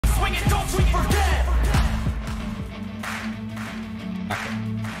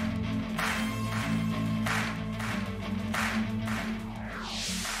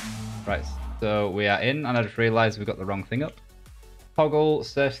Right, so we are in, and I just realised we got the wrong thing up. Toggle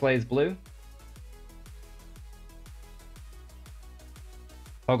Surf Slayers blue.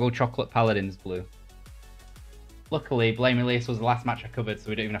 Toggle Chocolate Paladins blue. Luckily, Blame Elias was the last match I covered, so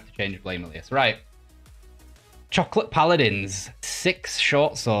we don't even have to change Blame Elias. Right. Chocolate Paladins. 6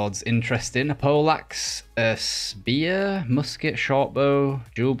 short swords. Interesting. A poleaxe, a spear, musket, shortbow,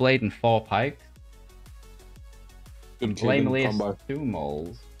 dual blade, and 4 pikes. Blame Elias, 2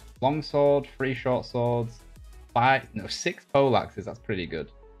 mauls. Longsword, 3 short swords, 6 poleaxes. That's pretty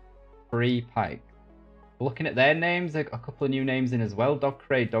good. 3 pikes. Looking at their names, they've got a couple of new names in as well. Dog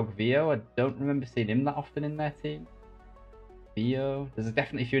Cray, Dog Vio. I don't remember seeing him that often in their team. Vio. There's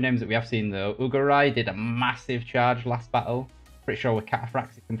definitely a few names that we have seen though. Ugarai did a massive charge last battle. Pretty sure with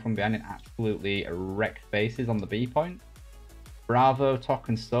Cataphracts he come from behind and absolutely wrecked faces on the B point. Bravo, Tok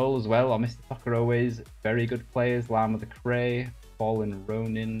and Soul as well. Or Mr. Tok are always very good players. Llama the Cray, Fallen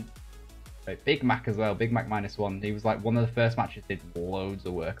Ronin. Right, Big Mac as well. Big Mac -1. He was like one of the first matches, did loads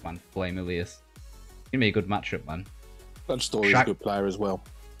of work, man. Blame Elias. Gonna be a good matchup, man. Blood Story is a good player as well.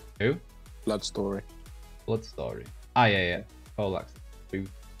 Who? Blood Story. Blood Story. Ah, yeah. Poleaxe. You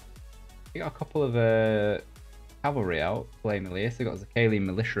got a couple of cavalry out. Blame Elias. They got Zakali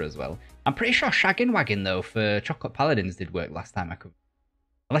Militia as well. I'm pretty sure Shaggin' Wagon though for Chocolate Paladins did work last time I could.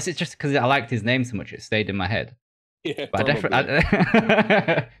 Unless it's just because I liked his name so much, it stayed in my head. Yeah, but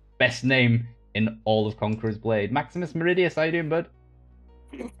I best name in all of Conquerors Blade. Maximus Meridius, how you doing, bud?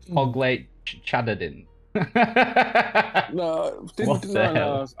 Hoglate Chadadin. No,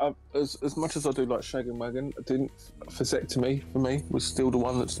 as much as I do like Shaggin' Wagon, I didn't. Vasectomy for me was still the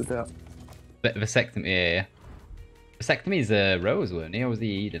one that stood out. Vasectomy, yeah. Vasectomy's Rose, weren't he? Or was he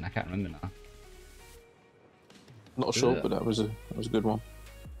Eden? I can't remember now. Not sure, but that was a good one.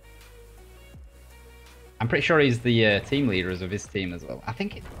 I'm pretty sure he's the team leader of his team as well. I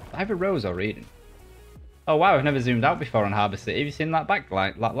think it's either Rose or Eden. Oh wow, I've never zoomed out before on Harbour City. Have you seen that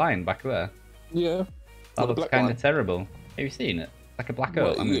line back there? Yeah. That looks kind of terrible. Have you seen it? Like a black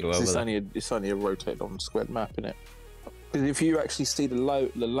hole. I'm gonna go over there. It's only a rotated on squared map, innit? Because if you actually see the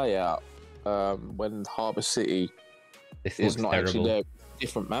layout, when Harbour City is not terrible. Actually their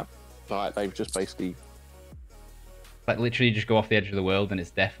different map, like they've just basically like literally just go off the edge of the world and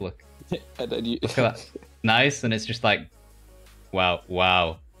it's death. Look. And then you... Look at that. Nice, and it's just like,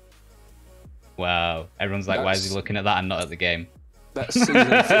 wow. Everyone's like, why is he looking at that and not at the game? That's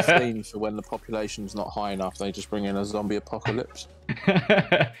season 15 for when the population's not high enough. They just bring in a zombie apocalypse.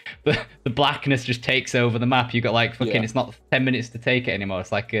 the blackness just takes over the map. You got like fucking. It's not 10 minutes to take it anymore.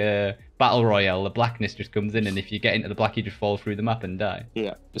 It's like a battle royale. The blackness just comes in, and if you get into the black, you just fall through the map and die.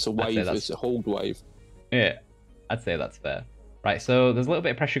 Yeah, it's a wave. It's a hold wave. Yeah, I'd say that's fair. Right, so there's a little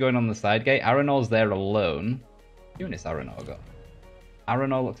bit of pressure going on the side gate. Aranor's there alone. What unit's Aranor got?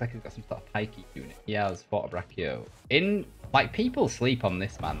 Aranor looks like he's got some sort of pikey unit. He has Fort Brachio. Like, people sleep on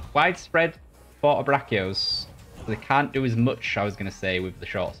this, man. Widespread Fort Brachios. They can't do as much, I was going to say, with the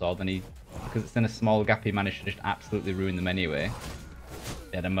short sword. Because it's in a small gap, he managed to just absolutely ruin them anyway.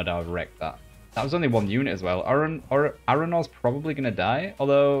 Yeah, the Mudar wrecked that. That was only 1 unit as well. Aranor's probably going to die,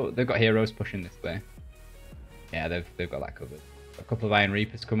 although they've got heroes pushing this way. Yeah, they've got that covered. A couple of Iron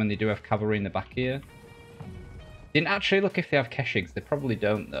Reapers coming. They do have cavalry in the back here. Didn't actually look if they have Keshigs. They probably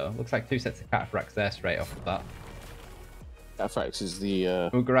don't, though. Looks like 2 sets of Cataphracts there straight off the bat. Cataphracts is the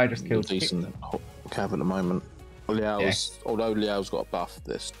Ugarai just killed decent cav at the moment. Although Liao's got a buff,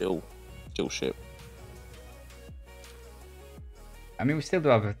 they're still shit. I mean, we still do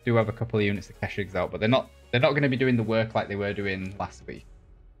have a couple of units of Keshigs out, but they're not going to be doing the work like they were doing last week.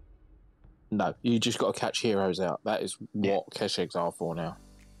 No, you just got to catch heroes out. That is what Keshigs are for now.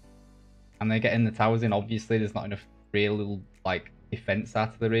 And they're getting the towers in. Obviously, there's not enough real like defense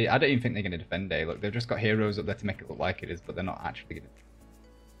artillery. I don't even think they're going to defend A. Look, they've just got heroes up there to make it look like it is, but they're not actually going to.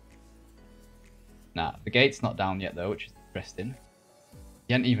 Nah, the gate's not down yet though, which is interesting.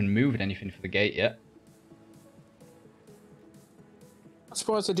 He hasn't even moved anything for the gate yet. I'm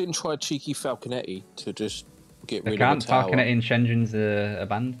surprised they didn't try a cheeky Falconetti to just get rid of the tower. Falconetti in Shenzhen's a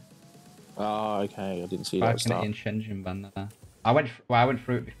band. Oh, okay. I didn't see that stuff. Falconetti in Shenzhen band there. I went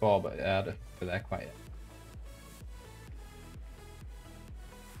through it before, but they're there quite yet.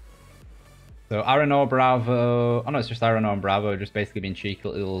 So Aranor, Bravo. Oh no, it's just Aranor and Bravo, just basically being cheeky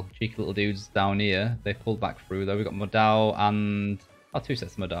little dudes down here. They pulled back through though. We got Modal and 2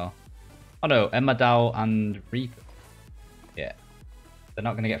 sets of Modal. Oh no, Modal and Reaper. Yeah. They're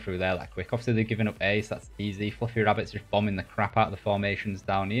not going to get through there that quick. Obviously, they're giving up A, so that's easy. Fluffy Rabbit's just bombing the crap out of the formations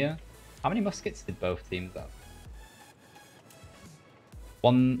down here. How many muskets did both teams have?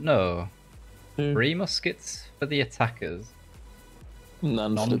 One, no. 3 muskets for the attackers.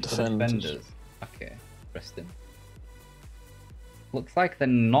 None for the defenders. Okay, interesting. Looks like they're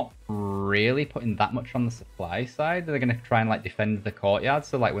not really putting that much on the supply side. They're going to try and like defend the courtyard,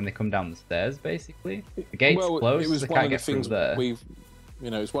 so like when they come down the stairs, basically. The gate's closed, it was so they one can't of the get through things there.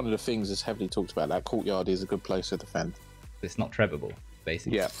 It's one of the things that's heavily talked about. That courtyard is a good place to defend. It's not trebable,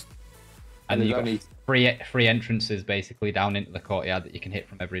 basically. Yeah. And you've got free entrances basically down into the courtyard that you can hit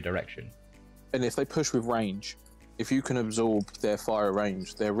from every direction. And if they push with range, if you can absorb their fire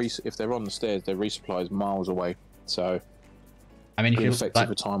range, if they're on the stairs, their resupply is miles away. So, I mean, if you're effective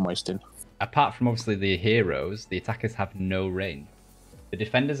for time wasting. Apart from obviously the heroes, the attackers have no range. The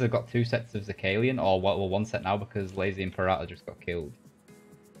defenders have got 2 sets of Zakalian, or well, 1 set now because Lazy and Pepator just got killed.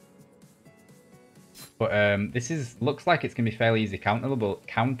 But looks like it's gonna be fairly easy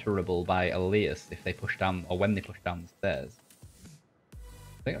counterable by Elias if they push down, or when they push down the stairs.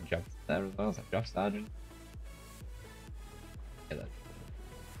 They got jobs there as well. Is that job sergeant? Yeah,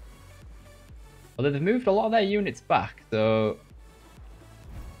 although they've moved a lot of their units back, so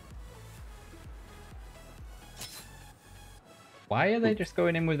why are they just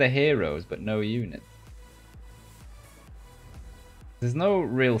going in with their heroes but no units? There's no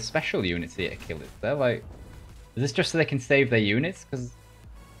real special units here to kill it. They're like, is this just so they can save their units? Because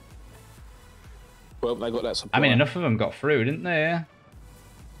well, they got that supply. I mean, enough of them got through, didn't they?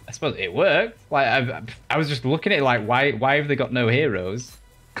 I suppose it worked. Like I was just looking at it like, why have they got no heroes?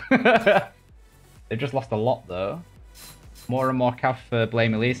 They've just lost a lot though. More and more cav for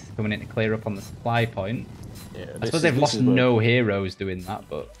Blame Elias is coming in to clear up on the supply point. Yeah, I suppose they've lost no heroes doing that,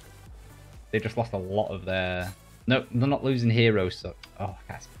 but they just lost a lot of their. No, they're not losing heroes. So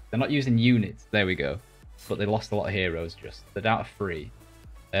they're not using units. There we go. But they lost a lot of heroes. They're down to 3.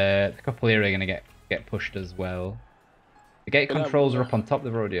 A couple here are going to get pushed as well. The gate controls are up on top.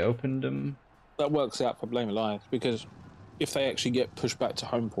 They've already opened them. That works out for Blame Elias because if they actually get pushed back to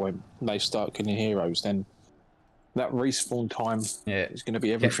home point and they start killing heroes, then that respawn time is going to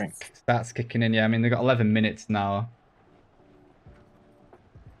be everything. Starts kicking in. Yeah, I mean they've got 11 minutes now.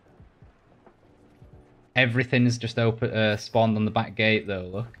 Everything's just spawned on the back gate though,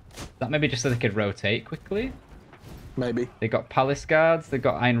 look. That maybe just so they could rotate quickly? Maybe. They got Palace Guards, they've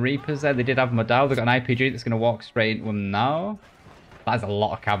got Iron Reapers there, they did have Modal, they've got an IPG that's going to walk straight into them now. That's a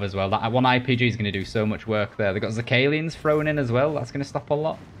lot of cav as well. That one IPG is going to do so much work there. They've got Zakalians thrown in as well, that's going to stop a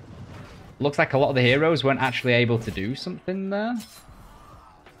lot. Looks like a lot of the heroes weren't actually able to do something there.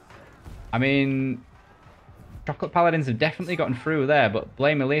 I mean, Chocolate Paladins have definitely gotten through there, but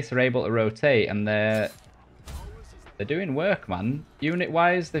Blame Elias are able to rotate, and they're doing work, man.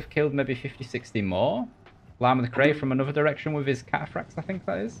 Unit-wise, they've killed maybe 50-60 more. Lama the Cray from another direction with his cataphracts, I think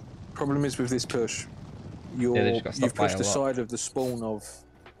that is. Problem is with this push, you've pushed the side of the spawn of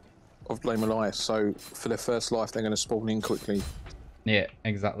Blame Elias, so for their first life, they're going to spawn in quickly. Yeah,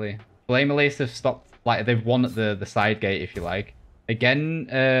 exactly. Blame Elias have stopped, like, they've won at the side gate, if you like.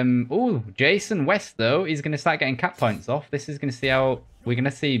 Again, Jason West, though, he's going to start getting cap points off. This is going to see how... We're going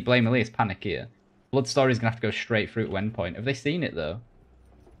to see Blame Elias panic here. Blood Story's going to have to go straight through to endpoint. Have they seen it, though?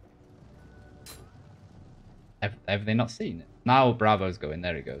 Have they not seen it? Now Bravo's going.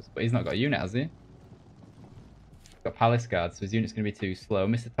 There he goes. But he's not got a unit, has he? He's got Palace Guards, so his unit's going to be too slow.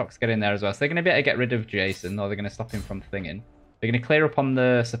 Mr. Tox get in there as well. So they're going to be able to get rid of Jason, or they're going to stop him from thinging. They're going to clear up on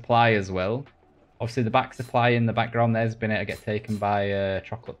the supply as well. Obviously, the back supply in the background there's been able to get taken by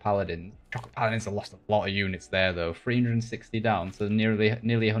Chocolate Paladin. Chocolate Paladins have lost a lot of units there, though. 360 down, so nearly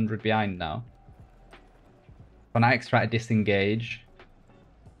 100 behind now. Fanatics try to disengage.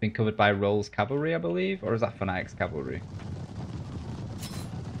 Been covered by Rolls Cavalry, I believe? Or is that Fanatics Cavalry?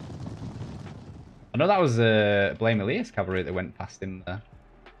 I know that was Blame Elias Cavalry that went past him there.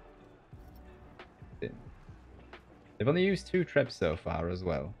 They've only used 2 trebs so far as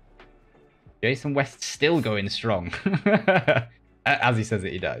well. Jason West still going strong. As he says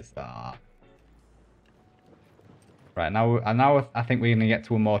it, he does. Ah. Right, now I think we're going to get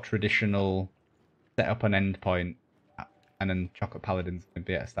to a more traditional set up an end point. And then Chocolate Paladins can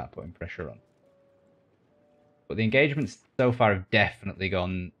be able to start putting pressure on. But the engagements so far have definitely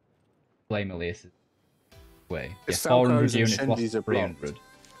gone Blame Elias's way. Yeah, 400 units lost 300.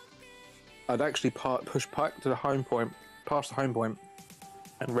 I'd actually push back to the home point, past the home point,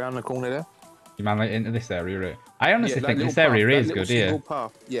 and round the corner there. You man, like, into this area, right? I honestly think this area is good, yeah.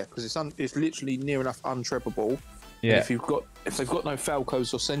 Path, yeah, because it's literally near enough untreppable. Yeah. And if they've got no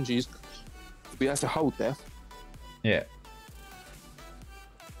Falcos or Senjis, we have to hold there. Yeah.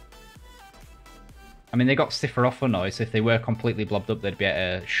 I mean, they got Sifferophonoi, so if they were completely blobbed up,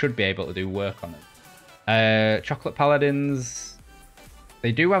 they'd should be able to do work on it. Chocolate Paladins,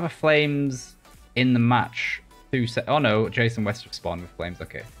 they do have a Flames in the match. Oh no, Jason West spawned with Flames.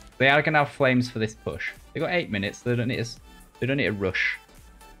 Okay, they are gonna have Flames for this push. They got 8 minutes. They don't need to rush.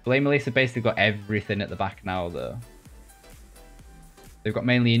 Blame Elias have basically got everything at the back now, though. They've got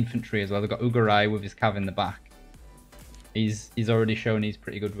mainly infantry as well. They've got Ugarai with his cav in the back. He's already shown he's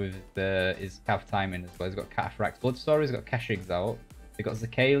pretty good with his cav timing as well. He's got Cataphracts, Blood Stories, got Keshigs out. They've got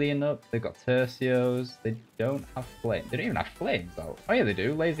Zakalian up. They've got Tercios. They don't have Flames. They don't even have Flames out. Oh yeah, they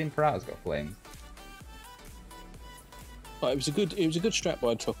do. Lazy Imperato's got Flames. It was a good strat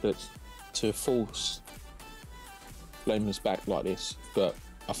by Chocolates to force Flameless back like this, but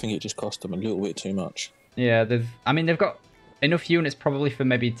I think it just cost them a little bit too much. Yeah, they've got enough units probably for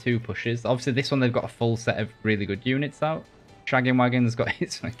maybe 2 pushes. Obviously, this one they've got a full set of really good units out. Shaggin' Wagon's got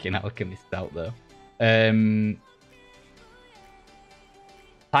his fucking Alchemist out though.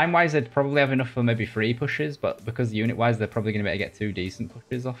 Time-wise, they'd probably have enough for maybe 3 pushes, but because unit-wise, they're probably going to be able to get 2 decent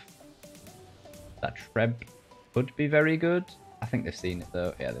pushes off. That Treb could be very good. I think they've seen it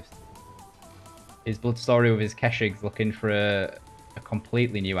though. Yeah, they've seen it. His Blood Story with his Keshigs looking for a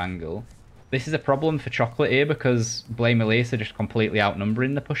completely new angle. This is a problem for Chocolate here because Blame Elias are just completely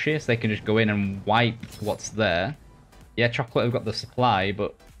outnumbering the push here, so they can just go in and wipe what's there. Yeah, Chocolate have got the supply,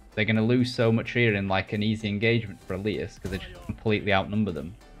 but they're going to lose so much here in like an easy engagement for Elias because they just completely outnumber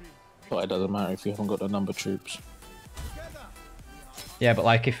them. But it doesn't matter if you haven't got the number of troops. Yeah, but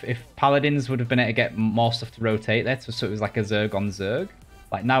like if Paladins would have been able to get more stuff to rotate there, so it was like a Zerg on Zerg.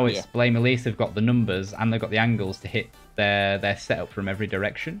 Like now it's Blame Elias have got the numbers and they've got the angles to hit their setup from every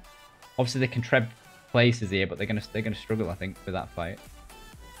direction. Obviously they can treb places here, but they're gonna struggle, I think, with that fight.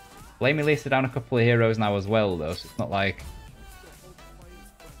 Blame Elias are down a couple of heroes now as well, though, so it's not like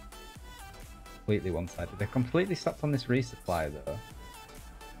completely one-sided. They're completely stopped on this resupply, though.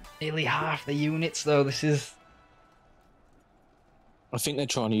 Nearly half the units, though. This is. I think they're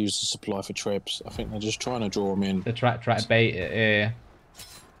trying to use the supply for trebs. I think they're just trying to draw them in. They're trying to bait it here.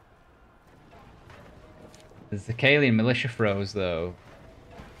 There's the Kalian militia throws, though.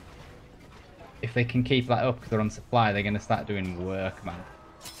 If they can keep that up because they're on supply, they're going to start doing work, man.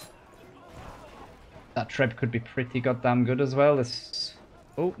 That Treb could be pretty goddamn good as well. This...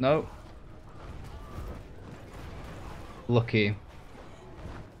 Oh, no. Lucky.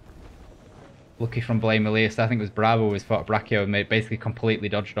 Lucky from Blame Elias. I think it was Bravo who fought Brachio and basically completely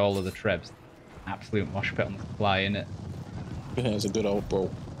dodged all of the Trebs. Absolute mosh pit on the supply, innit? Yeah, it's a good old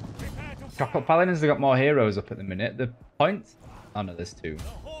brawl. Chocolate Paladins have got more heroes up at the minute. The point... Oh no, there's 2.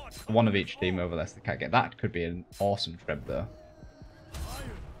 One of each team over there, so they can't get that. Could be an awesome Treb though.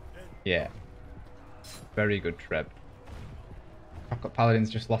 Yeah, very good Treb. Chocolate Paladins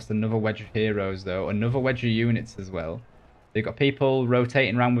just lost another wedge of heroes though, another wedge of units as well. They've got people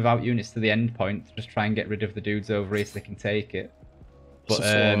rotating around without units to the end point to just try and get rid of the dudes over here so they can take it. But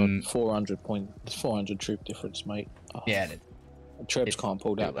it's 400 troop difference, mate. Oh, yeah, Trebs can't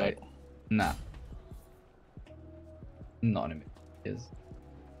pull that back. Nah, not in a minute.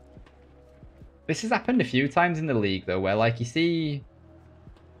 This has happened a few times in the league though, where like you see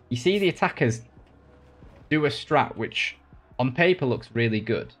the attackers do a strat which on paper looks really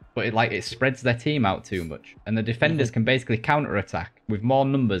good, but it spreads their team out too much, and the defenders can basically counter attack with more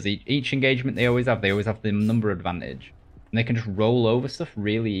numbers. Each engagement they always have the number advantage, and they can just roll over stuff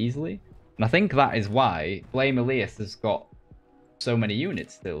really easily. And I think that is why Blame Elias has got so many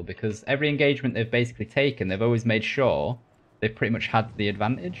units still, because every engagement they've basically taken, they've always made sure they've pretty much had the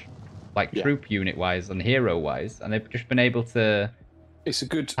advantage. Like troop unit wise and hero wise, and they've just been able to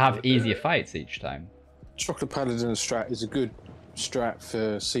have easier fights each time. Chocolate Paladin strat is a good strat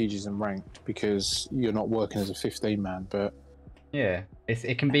for sieges and ranked because you're not working as a 15-man, but yeah,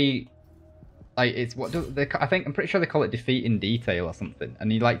 it can be like I'm pretty sure they call it defeat in detail or something,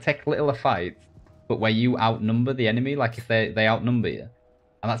 and you like take littler fights, but where you outnumber the enemy, like if they outnumber you,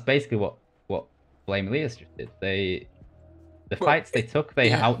 and that's basically what Blame Elias just did. The fights they took,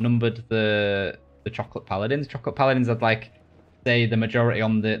 they outnumbered the Chocolate Paladins. Chocolate Paladins had like, say, the majority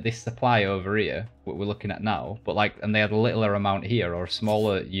on this supply over here, what we're looking at now, but and they had a littler amount here or a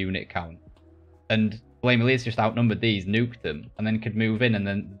smaller unit count. And Blame Elias just outnumbered these, nuked them, and then could move in, and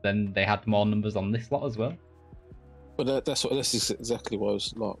then they had more numbers on this lot as well. But that's exactly what I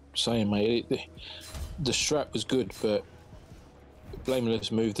was saying, mate. The strat was good, but Blame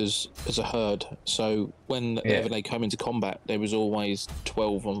Elias moved as a herd, so whenever they come into combat, there was always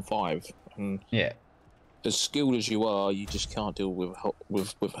 12 on 5. And as skilled as you are, you just can't deal with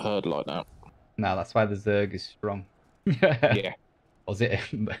herd like that. No, that's why the Zerg is strong. Yeah. Was it?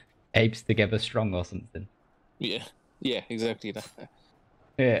 apes together strong or something. Yeah, yeah, exactly that.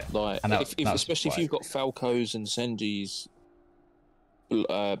 Yeah, Like, especially if you've got Falco's and Senji's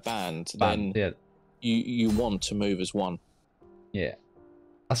band, then yeah. you want to move as one. Yeah.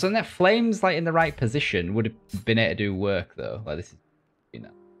 So that Flames, like, in the right position would have been able to do work, though. Like, this is,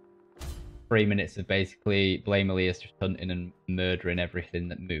 3 minutes of basically Blame Elias just hunting and murdering everything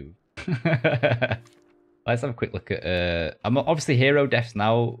that moved. Let's have a quick look at... obviously, hero deaths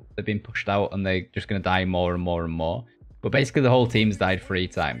now, they've been pushed out and they're just going to die more and more and more. But basically, the whole team's died 3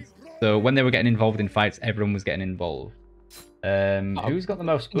 times. So when they were getting involved in fights, everyone was getting involved. Who's got the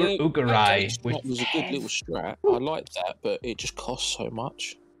most? Ugarai. That was a good little strat. I liked that, but it just costs so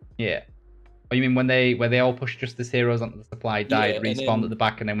much. Yeah. Oh, you mean where they all pushed just as heroes onto the supply, died, respawned at the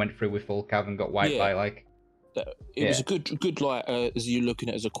back, and then went through with full cav and got wiped by like... It was a good like as you looking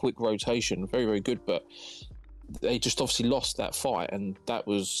at it as a quick rotation, very very good. But they just obviously lost that fight, and that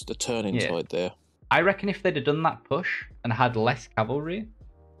was the turning tide there. I reckon if they'd have done that push and had less cavalry,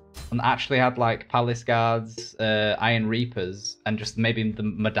 and actually had like Palace Guards, Iron Reapers, and just maybe the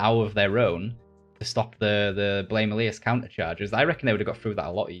Madao of their own to stop the Blame Elias counter charges, I reckon they would have got through that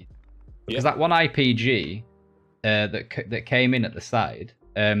a lot easier. Because that one IPG that came in at the side,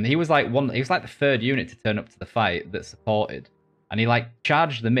 he was like the third unit to turn up to the fight that supported, and he like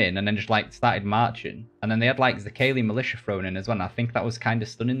charged them in and then just like started marching, and then they had like Zakali militia thrown in as well. And I think that was kind of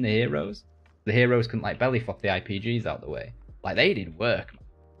stunning the heroes. The heroes couldn't like belly flop the IPGs out the way. Like they did work, man.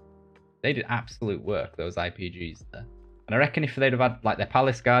 They did absolute work, those IPGs there. And I reckon if they'd have had like their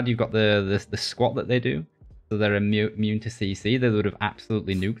Palace Guard, you've got the squat that they do, so they're immune to CC. They would have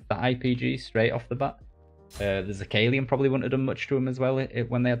absolutely nuked that IPG straight off the bat. The Zakalian probably wouldn't have done much to him as well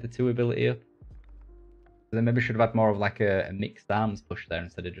when they had the 2 ability up. So they maybe should have had more of like a mixed arms push there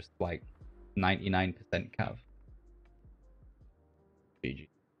instead of just like 99% cav. GG.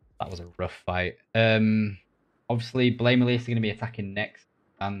 That was a rough fight. Obviously, Blame Elias are going to be attacking next,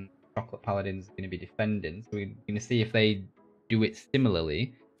 and Chocolate Paladins are going to be defending. So we're going to see if they do it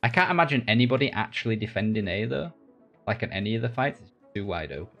similarly. I can't imagine anybody actually defending A though. Like in any of the fights, it's too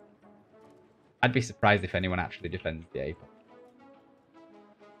wide open. I'd be surprised if anyone actually defends the A.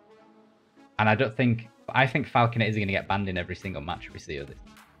 And I think Falconators are going to get banned in every single match we see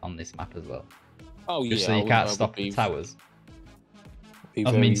on this map as well. Oh just so you can't stop the towers.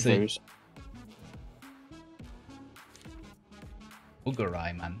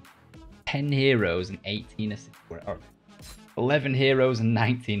 Ugarai, man. 10 heroes and 18 assists. Or 11 heroes and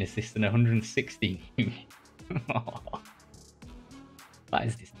 19 assists and 116 units. That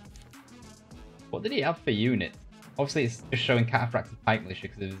is disgusting. What did he have for units? Obviously, it's just showing Cataphracts and Pike Militia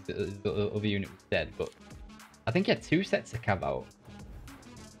because the other unit was dead, but I think he had 2 sets of cav out.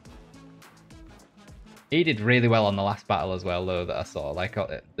 He did really well on the last battle as well, though, that I saw. Like,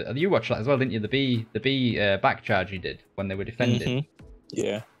 you watched that as well, didn't you? The B back charge he did when they were defending.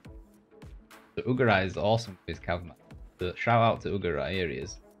 Yeah. The Ugarai is awesome with his cav, man. So shout out to Ugarai, here he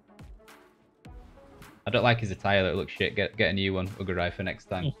is. I don't like his attire, it looks shit. Get a new one, Ugarai, for next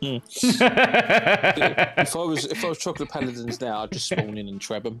time. If I was Chocolate Paladins now, I'd just spawn in and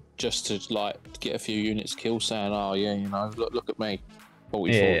trap them just to like get a few units killed, saying, "Oh yeah, you know, look at me,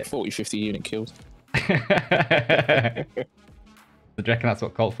 40, 50 unit kills." Do you reckon that's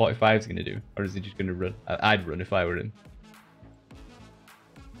what Colt 45 is going to do, or is he just going to run? I'd run if I were him.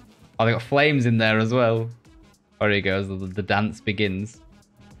 Oh, they got flames in there as well. There he goes. The dance begins.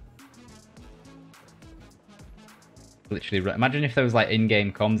 Literally, imagine if there was like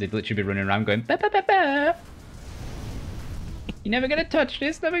in-game comms, he'd literally be running around going, "Ba, ba, ba, ba. You're never gonna touch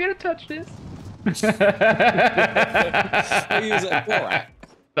this, never gonna touch this." Borat?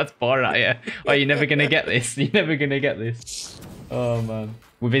 That's Borat, yeah. Oh, you're never gonna get this. You're never gonna get this. Oh man,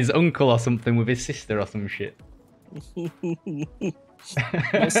 with his uncle or something, with his sister or some shit.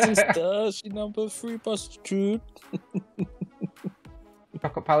 My sister, she number 3 prostitute.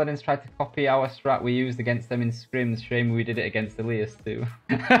 Chocolate Paladins tried to copy our strat we used against them in scrims. Shame we did it against Elias too.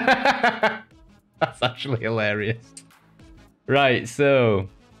 That's actually hilarious. Right, so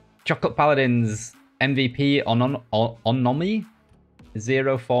Chocolate Paladins MVP on Onomi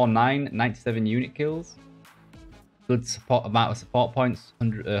 049, 97 unit kills. Good support amount of support points,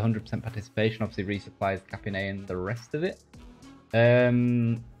 100% participation. Obviously resupplies capping A and the rest of it.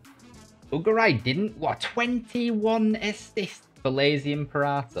 Ugarai didn't. What? 21 assists for Lazy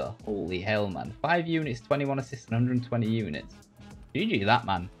Imperator. Holy hell, man. 5 units, 21 assists, and 120 units. GG that,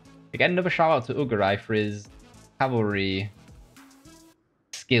 man. Again, another shout out to Ugarai for his cavalry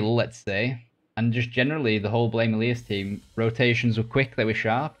skill, let's say. And just generally, the whole Blame Elias team. Rotations were quick, they were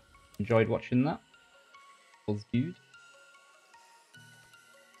sharp. Enjoyed watching that. Was good.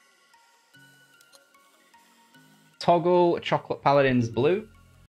 Toggle Chocolate Paladin's blue.